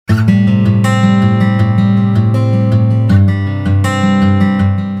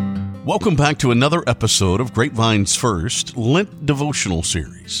Welcome back to another episode of Grapevine's first Lent devotional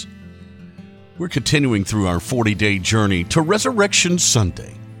series. We're continuing through our 40-day journey to Resurrection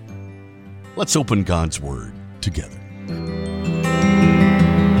Sunday. Let's open God's Word together.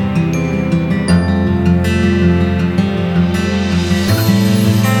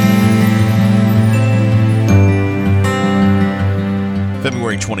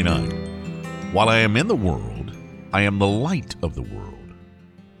 February 29. While I am in the world, I am the light of the world.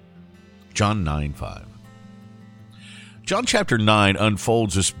 John 9:5. John chapter 9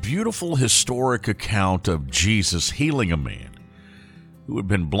 unfolds this beautiful historic account of Jesus healing a man who had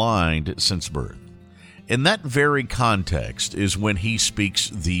been blind since birth. In that very context is when he speaks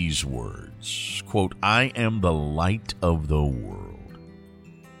these words, quote, I am the light of the world.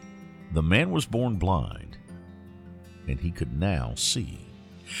 The man was born blind, and he could now see.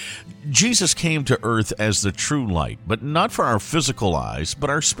 Jesus came to earth as the true light, but not for our physical eyes, but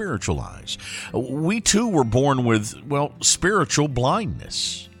our spiritual eyes. We too were born with, spiritual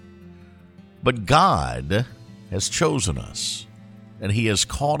blindness. But God has chosen us, and He has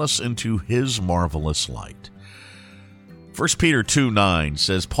called us into His marvelous light. 1 Peter 2:9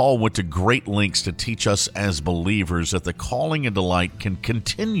 says, Paul went to great lengths to teach us as believers that the calling into light can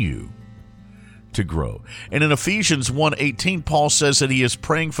continue to grow. And in Ephesians 1:18, Paul says that he is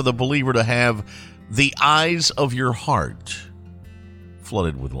praying for the believer to have the eyes of your heart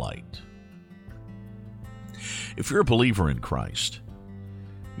flooded with light. If you're a believer in Christ,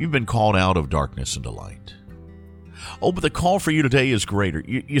 you've been called out of darkness into light. Oh, but the call for you today is greater.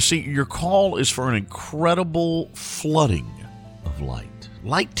 You see, your call is for an incredible flooding of light.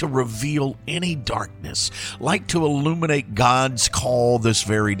 Light to reveal any darkness, light to illuminate God's call this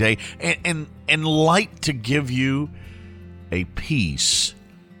very day, and light to give you a peace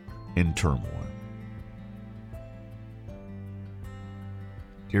in turmoil.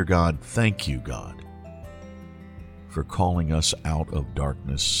 Dear God, thank you, God, for calling us out of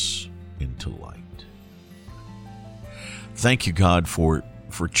darkness into light. Thank you, God, for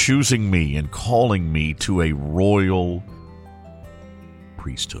choosing me and calling me to a royal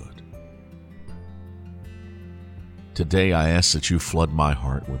priesthood. Today I ask that you flood my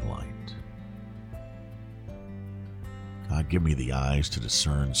heart with light. God, give me the eyes to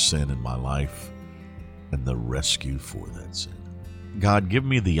discern sin in my life and the rescue for that sin. God, give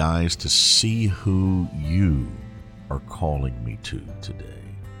me the eyes to see who you are calling me to today.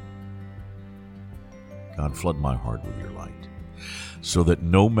 God, flood my heart with your light so that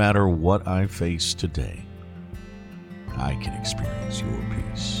no matter what I face today, I can experience your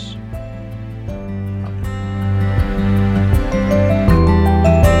peace. Amen.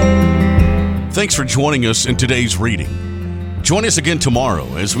 Thanks for joining us in today's reading. Join us again tomorrow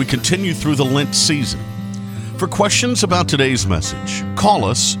as we continue through the Lent season. For questions about today's message, call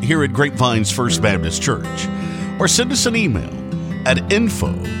us here at Grapevine's First Baptist Church or send us an email at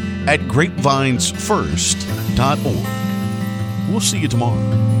info@grapevinesfirst.org. We'll see you tomorrow.